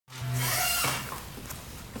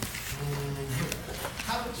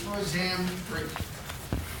exam 3.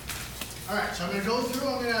 All right, so I'm going to go through,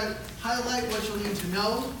 I'm going to highlight what you'll need to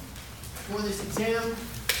know for this exam.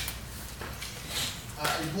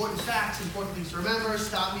 Important facts, important things to remember.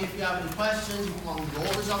 Stop me if you have any questions. If you want me to go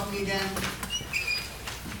over something again.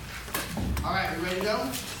 All right, we ready to go?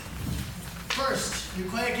 First,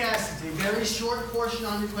 nucleic acids, a very short portion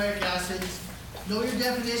on nucleic acids. Know your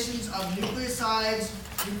definitions of nucleosides,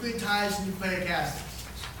 nucleotides, and nucleic acids.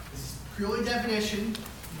 This is purely definition.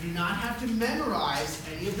 You do not have to memorize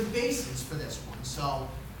any of the bases for this one, so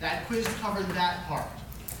that quiz covered that part.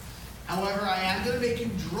 However, I am going to make you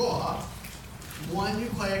draw one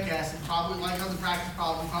nucleic acid, probably like on the practice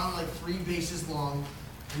problem, probably like 3 bases long,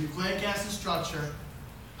 a nucleic acid structure.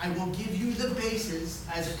 I will give you the bases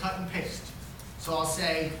as a cut and paste. So I'll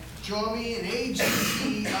say, draw me an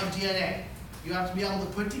AGC of DNA. You have to be able to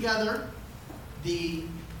put together the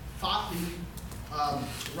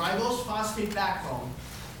ribose phosphate backbone,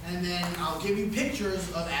 and then I'll give you pictures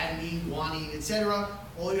of adenine, guanine, etc.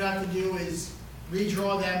 All you have to do is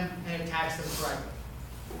redraw them and attach them correctly.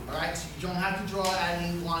 All right, so you don't have to draw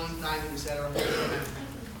adenine, guanine, thymine, etc.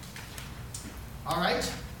 All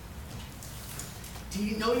right. Do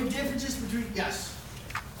you know your differences between? Yes.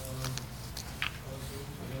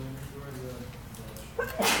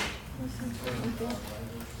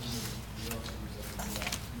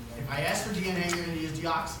 If I ask for DNA, you're going to use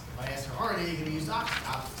deoxy. If I ask for RNA, you're going to use oxy.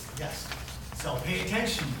 Yes. So pay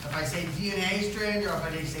attention if I say DNA strand or if I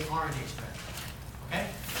say RNA strand. Okay?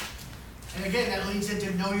 And again, that leads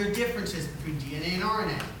into know your differences between DNA and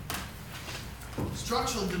RNA.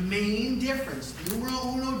 Structurally, the main difference, the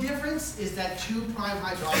numero uno difference, is that 2'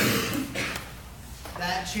 hydroxyl.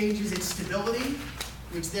 That changes its stability,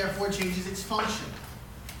 which therefore changes its function.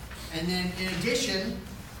 And then in addition,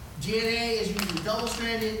 DNA is usually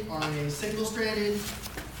double-stranded, RNA is single-stranded,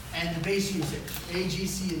 and the base usage,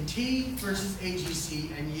 AGC and T versus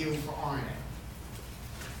AGC and U for RNA.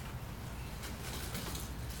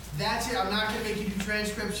 That's it. I'm not going to make you do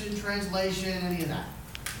transcription, translation, any of that.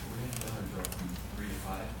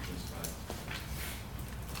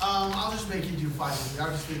 I'll just make you do 5 to 3.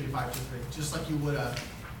 I'll just give you 5 to 3, just like you would a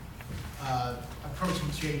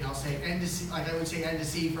protein chain. I'll say N to C, like I would say N to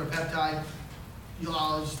C for a peptide.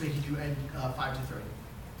 I'll just make you do N 5 to 3.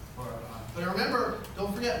 But remember,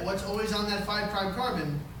 don't forget what's always on that 5'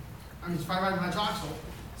 carbon. I mean, it's 5' hydroxyl.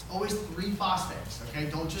 It's always 3 phosphates. Okay,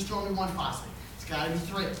 don't just draw me 1 phosphate. It's got to be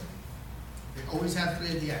 3. They always have 3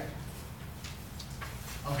 at the end.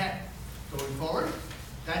 Okay, going forward.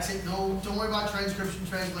 That's it. No, don't worry about transcription,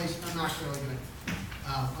 translation. I'm not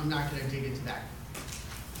going to dig into that.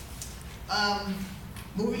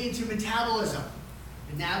 Moving into metabolism,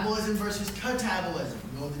 anabolism versus catabolism.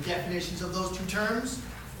 Know the definitions of those 2 terms.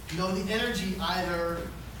 Know the energy, either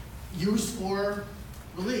use or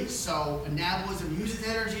release. So anabolism uses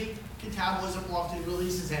energy. Catabolism often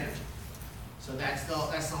releases energy. So that's the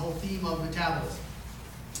whole theme of metabolism.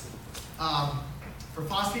 For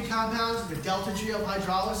phosphate compounds, the delta G of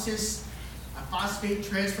hydrolysis, phosphate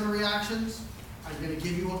transfer reactions. I'm going to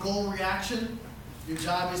give you a goal reaction. Your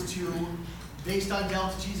job is to, based on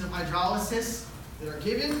delta G's of hydrolysis that are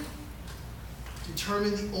given,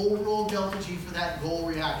 determine the overall delta G for that goal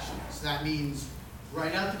reaction. So that means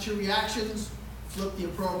write out the 2 reactions, flip the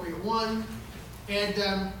appropriate one, add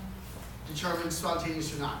them, determine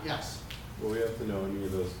spontaneous or not. Yes? Will we have to know any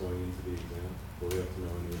of those going into the exam? Will we have to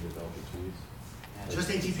know any of the delta G's? Just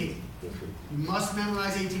ATP. You must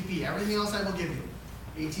memorize ATP. Everything else I will give you.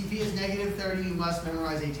 ATP is -30. You must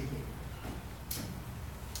memorize ATP.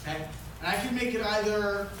 Okay? And I can make it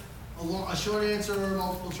either a short answer or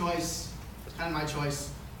multiple choice. It's kind of my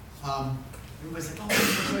choice. Everybody's like, oh,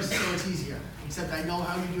 multiple choice, so it's easier. Except I know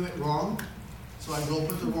how you do it wrong. So I go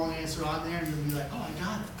put the wrong answer on there and you'll be like, oh, I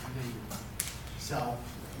got it. So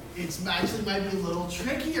it's actually might be a little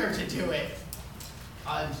trickier to do it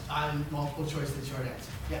on multiple choice than short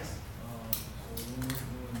answer. Yes? So when we're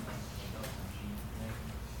doing a delta G thing,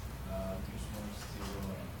 do you just want us to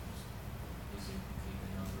basically take the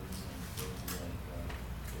numbers and go to like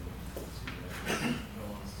you don't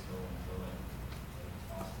want us to go and go like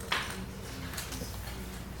phosphorus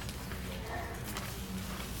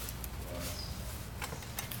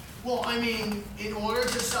Well, I mean, in order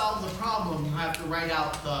to solve the problem, you have to write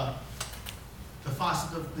out the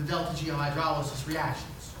delta G of hydrolysis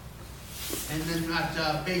reactions. And then you have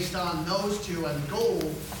to, based on those 2 and the goal,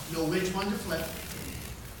 know which one to flip,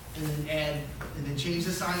 and then change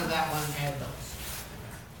the sign of that one and add those.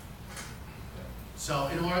 So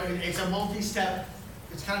in order, it's a multi-step,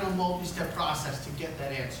 it's kind of a multi-step process to get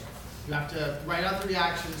that answer. You have to write out the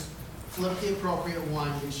reactions, flip the appropriate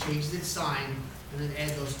one, which changes its sign, and then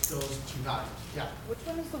add those two values. Yeah. Which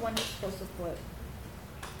one is the one you're supposed to flip?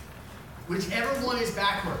 Whichever one is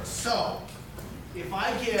backwards. So, if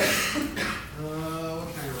I give,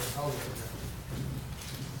 what kind of I'll get it.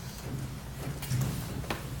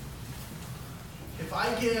 If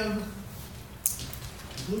I give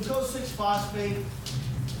glucose 6-phosphate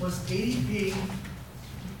plus ADP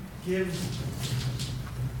gives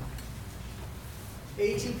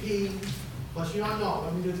ATP plus, you don't know,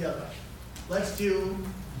 let me do it the other way. Let's do,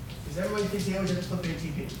 because everybody thinks they always have to flip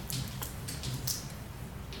ATP.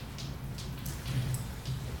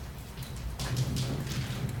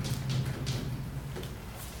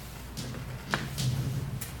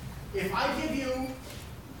 If I give you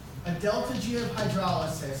a delta G of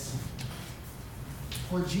hydrolysis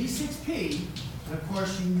for G6P, and of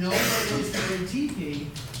course you know what it is for ATP,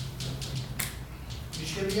 you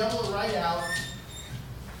should be able to write out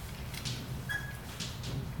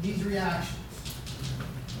these reactions.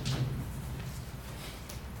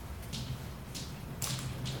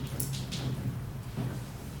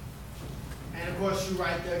 And of course you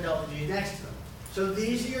write their delta G next to them. So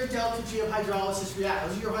these are your delta G of hydrolysis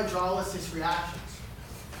reactions. Those are your hydrolysis reactions.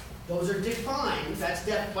 Those are defined, that's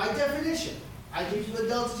by definition. I give you the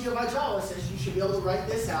delta G of hydrolysis, you should be able to write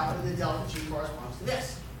this out, and the delta G corresponds to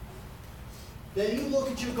this. Then you look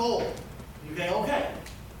at your goal. You say, okay,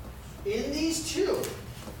 in these two,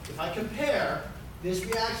 if I compare this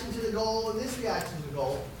reaction to the goal and this reaction to the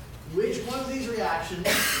goal, which one of these reactions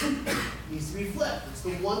needs to be flipped? It's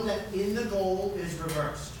the one that in the goal is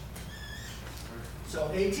reversed. So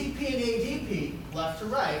ATP and ADP, left to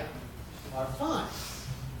right, are fine.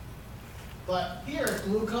 But here,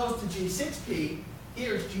 glucose to G6P,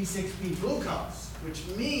 here's G6P glucose, which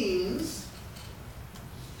means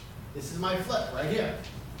this is my flip right here.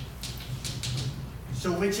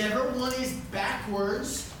 So whichever one is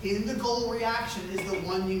backwards in the goal reaction is the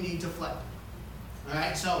one you need to flip. All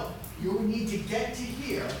right, so you need to get to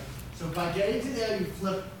here. So by getting to there, you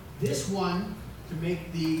flip this one to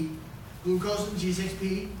make the glucose and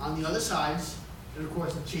G6P on the other sides. And of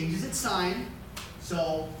course, it changes its sign.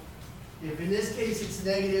 So if in this case it's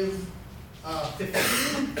negative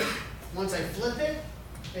 15, once I flip it,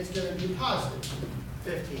 it's going to be positive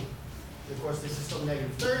 15. And of course, this is still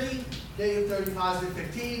negative 30, negative 30, positive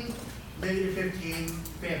 15, negative 15,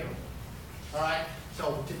 favorable. All right?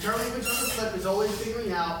 So determining which one to flip is always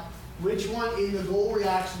figuring out which one in the goal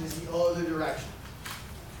reaction is the other direction.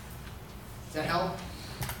 Does that help?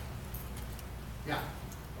 Yeah.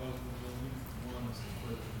 Well, we want us to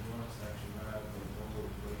flip, we want us to actually not have the goal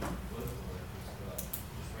flip, or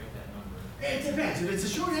just write that number. It depends. If it's a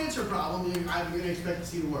short answer problem, I'm going to expect to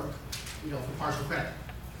see the work, for partial credit.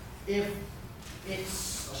 If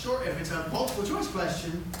it's a multiple choice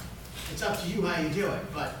question, it's up to you how you do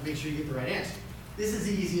it, but make sure you get the right answer. This is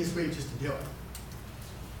the easiest way just to do it.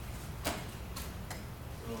 So,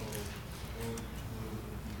 what would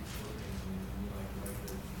be flipping, like the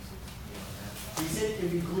G6P on that? G6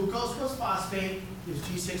 would be glucose plus phosphate is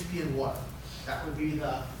G6P and water. That would be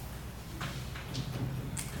the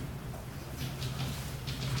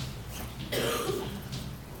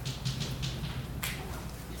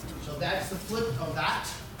so that's the flip of that.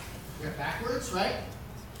 We're backwards, right?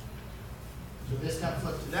 So this got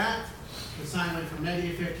flipped to that. The sign went from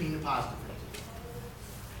negative 15 to positive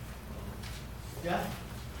 15. Yeah?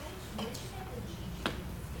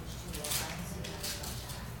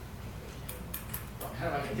 How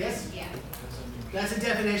do I get this? Yeah. That's a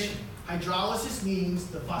definition. Hydrolysis means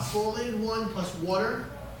the phosphorylated one plus water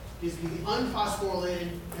is the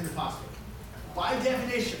unphosphorylated and the phosphate. By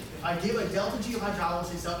definition, if I give a delta G of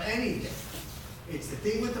hydrolysis of anything, it's the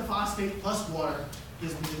thing with the phosphate plus water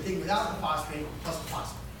gives me the thing without the phosphate plus the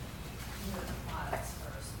phosphate.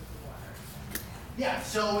 Yeah,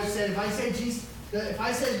 so it said if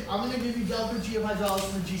I said I'm going to give you delta G of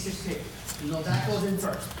hydrolysis for G6P, that goes in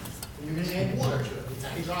first. And you're going to add water to it. It's a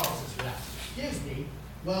hydrolysis for that. Gives me,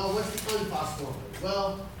 well, what's the unphosphorylated?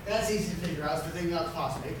 Well, that's easy to figure out. It's the thing without the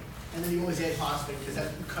phosphate. And then you always add phosphate because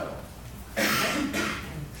that's the cutoff. So then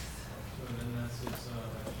that's it's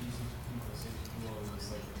G6P plus H2O is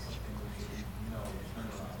like something we should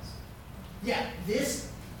memorize. Yeah, this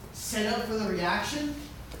setup for the reaction,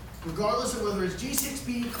 regardless of whether it's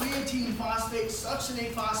G6P, creatine phosphate,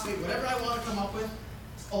 succinate phosphate, whatever I want to come up with,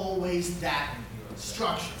 it's always that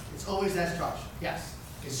structure. It's always that structure. Yes.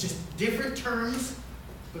 It's just different terms,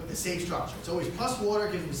 but the same structure. It's always plus water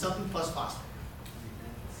gives me something plus phosphate.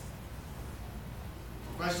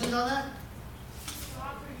 Questions on that?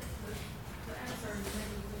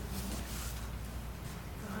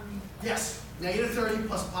 Yes. Negative 30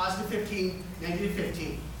 plus positive 15, negative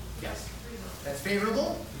 15. Yes. That's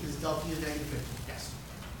favorable because delta is negative 50. Yes.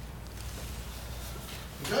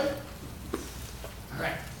 You good? All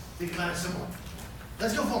right. Think about it some more.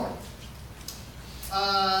 Let's go forward.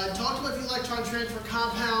 Talked about the electron transfer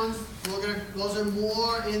compounds. Those are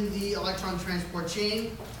more in the electron transport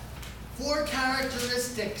chain. 4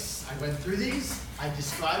 characteristics. I went through these. I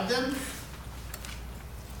described them.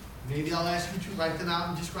 Maybe I'll ask you to write them out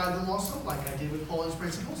and describe them also, like I did with Pauline's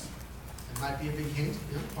principles. It might be a big hint,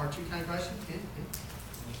 you know, part 2 kind of question. Hint.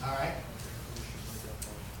 All right.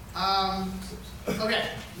 Okay,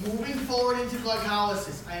 moving forward into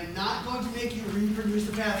glycolysis. I am not going to make you reproduce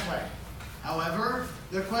the pathway. However,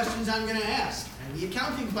 the questions I'm going to ask, and the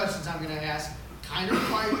accounting questions I'm going to ask, kind of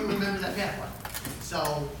require you to remember that pathway.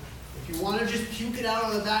 So, if you want to just puke it out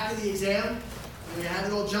on the back of the exam, when you have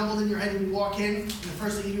it all jumbled in your head and you walk in, and the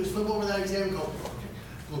first thing you do is flip over that exam and go, okay,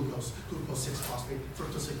 glucose 6-phosphate,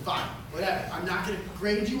 fructose 6-5, whatever. I'm not going to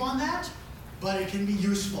grade you on that, but it can be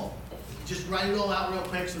useful. Just write it all out real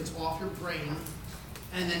quick so it's off your brain,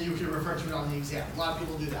 and then you can refer to it on the exam. A lot of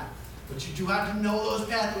people do that. But you do have to know those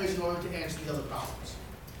pathways in order to answer the other problems.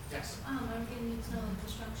 Yes? I'm going to need to know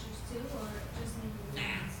the structures too, or just maybe the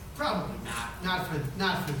names? Probably not. Not for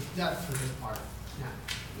this part. No.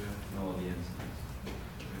 Know all the enzymes.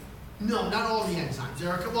 No, not all the enzymes. There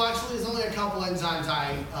are a couple. Actually, there's only a couple enzymes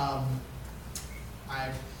I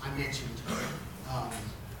mentioned.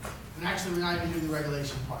 And actually, we're not even doing the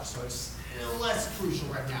regulation part, so it's less crucial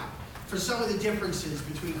right now. For some of the differences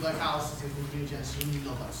between glycolysis and gluconeogenesis, you need to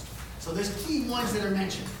know those. So there's key ones that are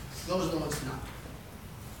mentioned. Those are the ones to know.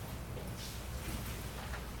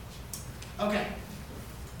 Okay.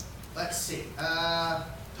 Let's see.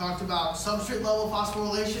 Talked about substrate level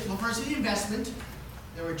phosphorylation. Well, first, the investment.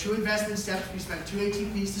 There were 2 investment steps. We spent 2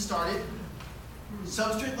 ATPs to start it.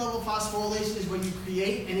 Substrate level phosphorylation is when you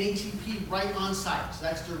create an ATP right on site. So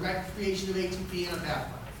that's direct creation of ATP in a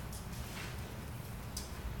pathway.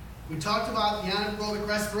 We talked about the anaerobic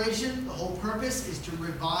respiration. The whole purpose is to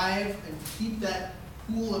revive and keep that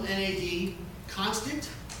pool of NAD constant,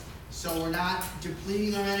 so we're not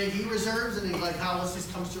depleting our NAD reserves and the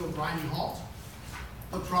glycolysis comes to a grinding halt.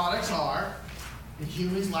 The products are, in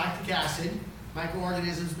humans, lactic acid.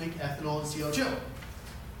 Microorganisms make ethanol and CO2.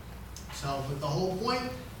 So, but the whole point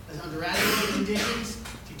is under anaerobic conditions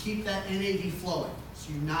to keep that NAD flowing,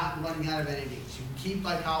 so you're not running out of NAD. So you can keep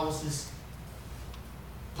glycolysis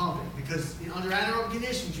pumping, because under anaerobic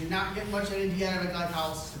conditions, you're not getting much NAD out of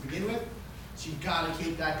glycolysis to begin with, so you've got to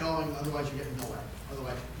keep that going, otherwise you're getting nowhere.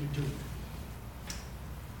 Otherwise, you're doomed.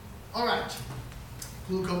 All right,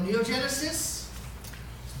 gluconeogenesis.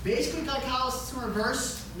 Basically, glycolysis in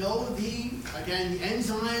reverse. Know the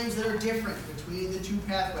enzymes that are different between the 2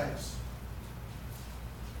 pathways.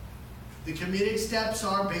 The committed steps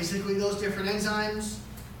are basically those different enzymes,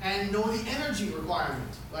 and know the energy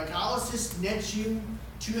requirement. Glycolysis nets you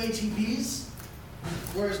 2 ATPs,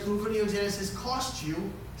 whereas gluconeogenesis costs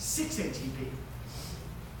you 6 ATP.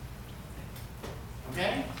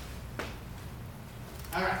 Okay?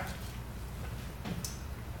 All right.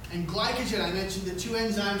 And glycogen, I mentioned the 2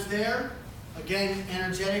 enzymes there. Again,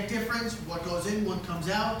 energetic difference. What goes in, what comes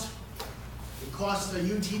out. It costs a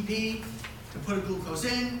UTP to put a glucose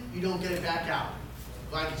in. You don't get it back out.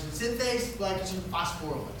 Glycogen synthase, glycogen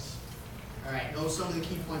phosphorylase. All right, those are some of the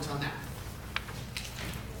key points on that.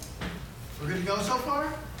 We're good to go so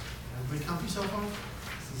far? Everybody comfy so far?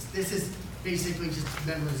 This is basically just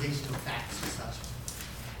memorization of facts and such.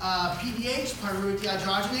 PDH, pyruvate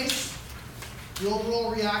dehydrogenase. The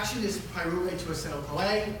overall reaction is pyruvate to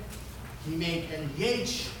acetyl-CoA. We make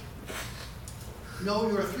NADH. Know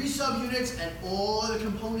your 3 subunits and all the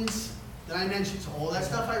components that I mentioned. So all that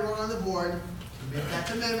stuff I wrote on the board, commit that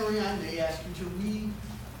to memory. I may ask you to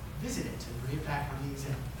revisit it and bring it back on the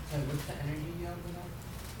exam. So what's the energy you have with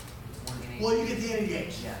that? Well, you get the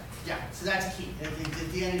NADH. Yeah. Yeah, so that's key. The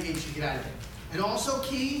NADH you get out of it. And also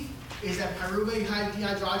key is that pyruvate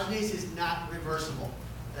dehydrogenase is not reversible.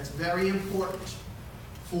 That's very important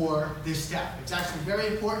for this step. It's actually very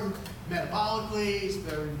important metabolically, it's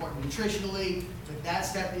very important nutritionally, but that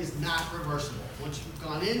step is not reversible. Once you've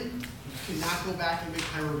gone in, you cannot go back and make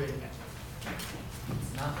pyruvate again.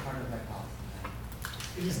 It's not part of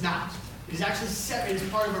glycolysis. It is not. It is actually separate. It is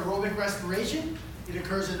part of aerobic respiration. It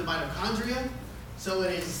occurs in the mitochondria. So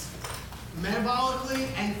it is metabolically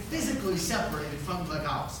and physically separated from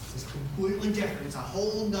glycolysis. It's completely different. It's a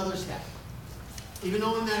whole nother step. Even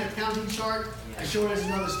though in that accounting chart, I show it as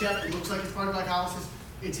another step, it looks like it's part of glycolysis,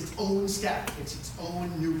 it's its own step. It's its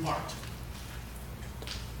own new part.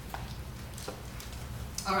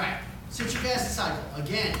 All right, citric acid cycle.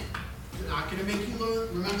 Again, we're not going to make you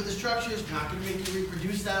remember the structure. structures, not gonna make you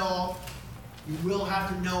reproduce that all. You will have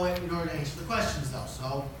to know it in order to answer the questions though,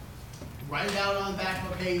 so write it out on the back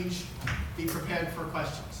of a page, be prepared for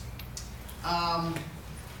questions.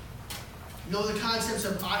 Know the concepts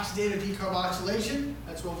of oxidative decarboxylation.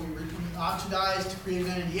 That's when we oxidize to create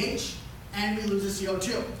an NADH, and we lose the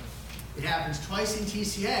CO2. It happens twice in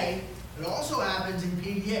TCA. It also happens in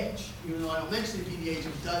PDH. Even though I don't mention the PDH,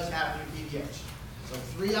 it does happen in PDH. So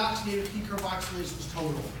 3 oxidative decarboxylations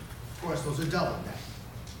total. Of course, those are double then.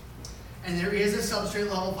 And there is a substrate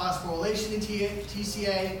level phosphorylation in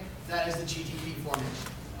TCA. That is the GTP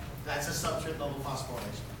formation. That's a substrate level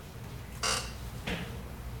phosphorylation.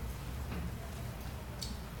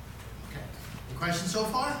 Okay. Any questions so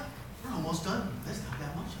far? We're almost done. There's not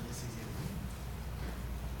that much on this exam.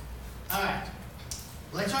 All right.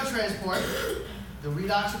 Electron transport, the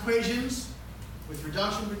redox equations with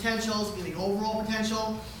reduction potentials and the overall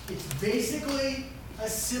potential. It's basically a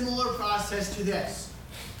similar process to this.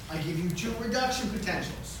 I give you 2 reduction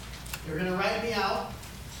potentials. You're going to write me out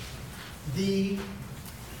the,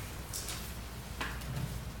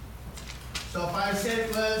 so if I said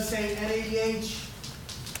it was, say, NADH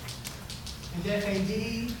and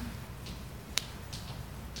FAD,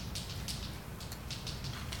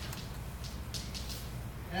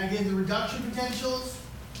 and I give the reduction potentials,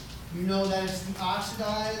 you know that it's the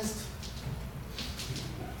oxidized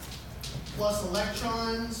plus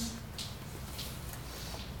electrons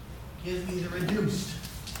gives me the reduced.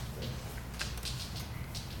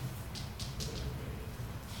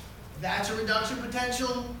 That's a reduction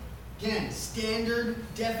potential. Again, standard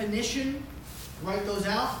definition. Write those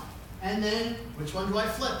out. And then, which one do I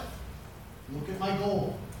flip? Look at my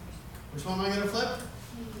goal. Which one am I going to flip?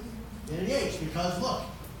 NADH, because look,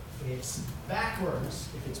 it's backwards.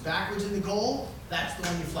 If it's backwards in the goal, that's the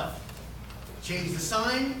one you flip. Change the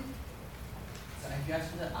sign. So if you ask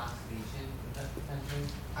for the oxidation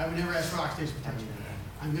potential, I would never ask for oxidation potential.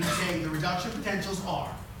 I'm going to say the reduction potentials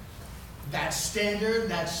are. That's standard.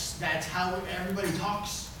 That's how everybody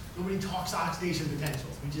talks. Nobody talks oxidation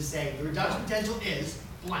potentials. We just say the reduction potential is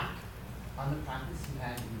blank. on the practice you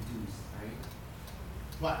had reduced, right?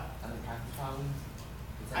 What? On the practice problem,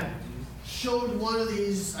 it's I like reduced. showed one of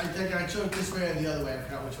these. I think I showed it this way or the other way. I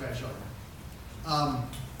forgot which way I showed it.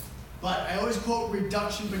 But I always quote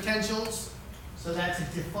reduction potentials. So that's a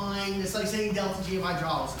defined, it's like saying delta G of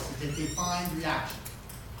hydrolysis. It's a defined reaction.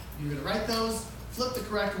 You're going to write those, flip the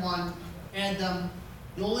correct one, add them.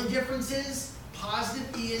 The only difference is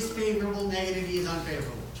positive E is favorable, negative E is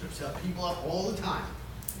unfavorable. Trips up people up all the time.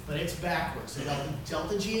 But it's backwards. So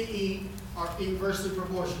delta G and E are inversely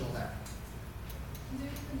proportional there. Do you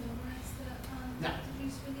have to memorize the No.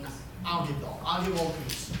 degrees for these? No, I'll give all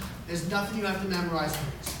these. There's nothing you have to memorize for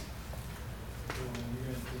these. So when you're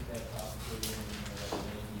gonna take that top equation and you're like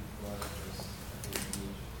NAD plus this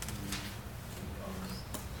NADH becomes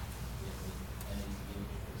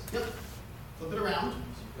NADH plus. Yep. Flip it around. So you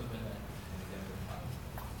flip it and you get the top.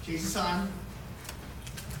 Change the sign.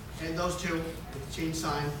 And those two, change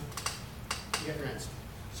sign, you get your answer.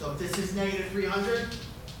 So if this is negative 300,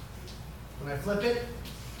 when I flip it,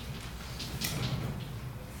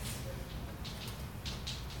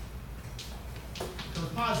 it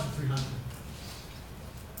becomes positive 300.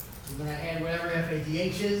 So then I add whatever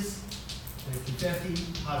FADH is, negative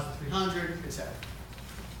 250, positive 300, etc.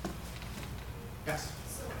 Yes?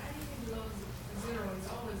 So anything below 0 is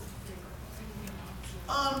always favorable, anything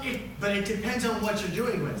else? But it depends on what you're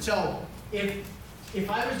doing with. So if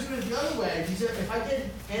I was doing it the other way, if I did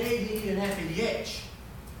NAD and FADH,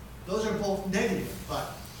 those are both negative,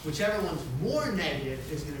 but whichever one's more negative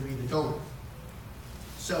is going to be the donor.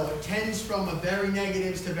 So it tends from a very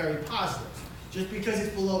negatives to very positives. Just because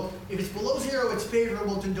it's below, if it's below 0, it's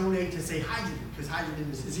favorable to donate to say hydrogen, because hydrogen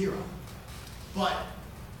is 0. But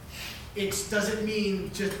it doesn't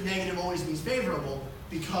mean just negative always means favorable,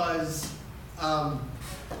 because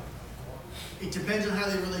it depends on how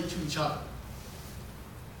they relate to each other.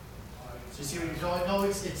 So you see where you're going? No,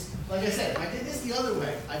 it's like I said, if I did this the other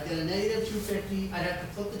way, I did a negative 250, I'd have to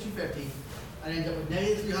flip the 250, I'd end up with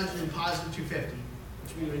negative 300 and positive 250,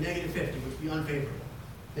 which would be a negative 50, which would be unfavorable.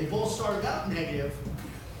 They both started out negative,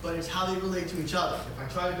 but it's how they relate to each other. If I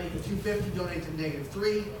try to make the 250 donate to negative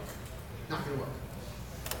 3, not going to work.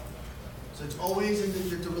 So it's always in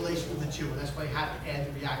the relation of the two, and that's why you have to add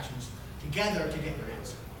the reactions together to get your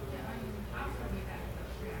answer. Yeah, I mean, after we add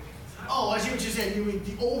the reactions. Oh, I see what you're saying. You mean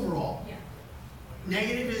the overall. Yeah.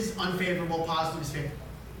 Negative is unfavorable, positive is favorable.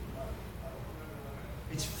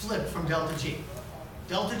 It's flipped from delta G.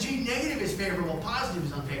 Delta G negative is favorable, positive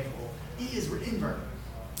is unfavorable. E is inverted.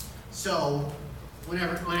 So when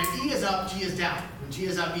E is up, G is down. When G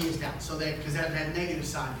is up, E is down. So they, because that had negative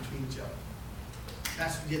sign between each other.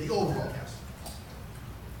 That's the overall test.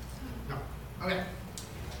 No. Okay.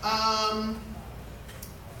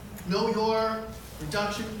 Know your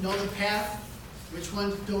reduction, know the path, which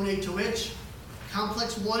ones donate to which.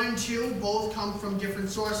 Complex 1 and 2 both come from different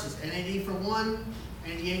sources. NAD for 1,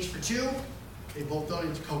 NADH for 2. They both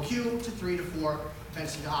donate to CoQ, to 3 to 4,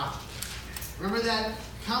 eventually to oxygen. Remember that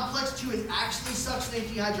complex 2 is actually succinate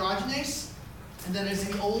dehydrogenase, and that is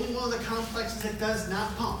the only one of the complexes that does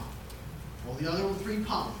not pump. All the other 3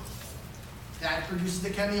 pump. That produces the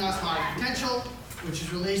chemiosmotic potential, which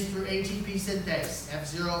is released through ATP synthase.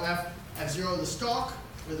 F0 the stalk,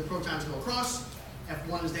 where the protons go across.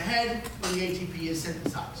 F1 is the head, where the ATP is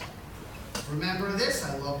synthesized. Remember this,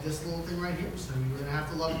 I love this little thing right here, so you're gonna have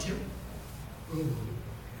to love it too. Ooh,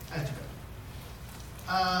 that's good.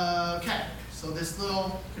 Okay, so this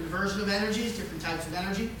little conversion of energies, different types of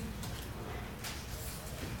energy.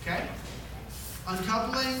 Okay,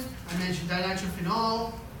 uncoupling, I mentioned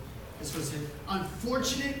dinitrophenol. This was an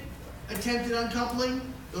unfortunate attempted uncoupling,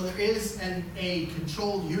 though there is a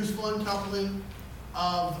controlled, useful uncoupling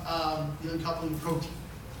of the uncoupling protein.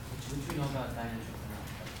 What do you know about dinitrophenol?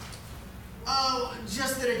 Oh,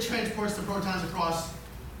 just that it transports the protons across.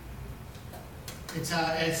 It's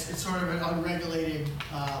sort of an unregulated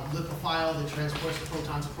lipophile that transports the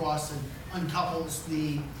protons across and uncouples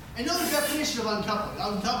the. And know the definition of uncoupling.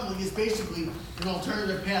 Uncoupling is basically an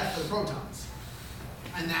alternative path for the protons,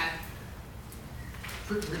 and that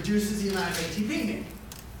reduces the amount of ATP made,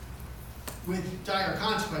 with dire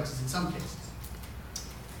consequences in some cases.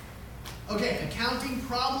 Okay, accounting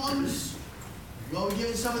problems. We'll be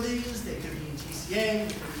given some of these. They could be in TCA,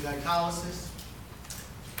 they could be glycolysis.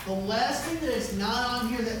 The last thing that is not on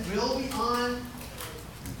here that will be on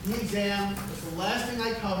the exam was the last thing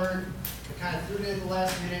I covered. I kind of threw it in the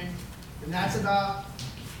last minute, and that's about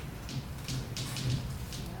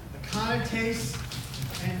aconitase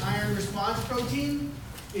and iron response protein.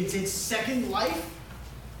 It's its second life.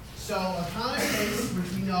 So aconitase,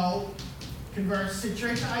 which we know converts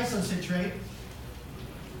citrate to isocitrate,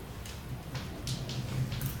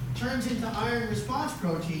 turns into iron response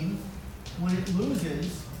protein when it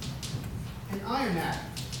loses an iron atom.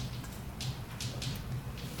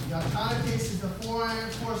 The aconitase is the 4 iron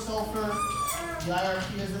 4 sulfur. The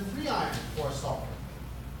IRP is the 3 iron 4 sulfur.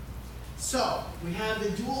 So we have the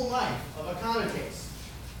dual life of aconitase.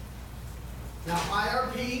 Now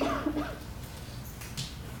IRP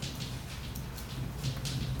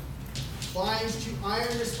binds to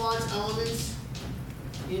iron response elements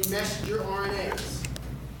in messenger RNAs.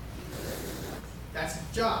 That's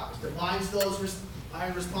its job, is to bind to those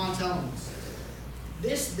iron response elements.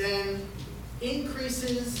 This then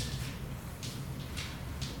increases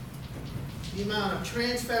the amount of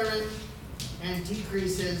transferrin and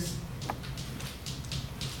decreases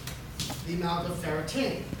the amount of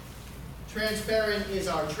ferritin. Transferrin is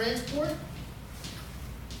our transport.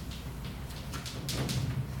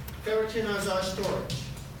 Ferritin is our storage.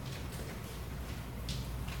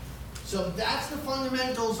 So that's the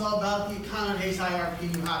fundamentals about the aconitase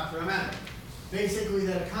IRP you have to remember. Basically,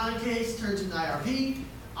 that aconitase turns into IRP.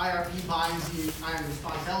 IRP binds the iron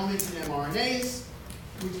response elements in mRNAs,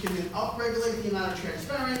 which can then upregulate the amount of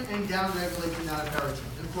transferrin and downregulate the amount of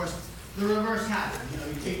ferritin. And of course, the reverse happens. You know,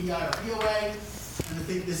 you take the IRP away, and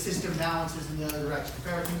the system balances in the other direction.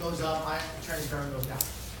 Ferritin goes up, transferrin goes down.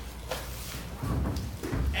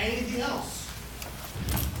 Anything else?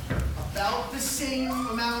 About the same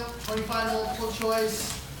amount, 25 multiple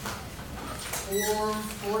choice, or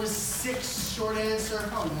 4 to 6 short answer,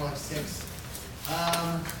 probably more like 6.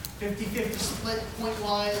 50-50 split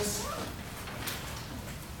point-wise.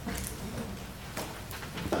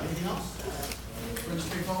 Anything else? Pretty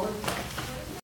straightforward.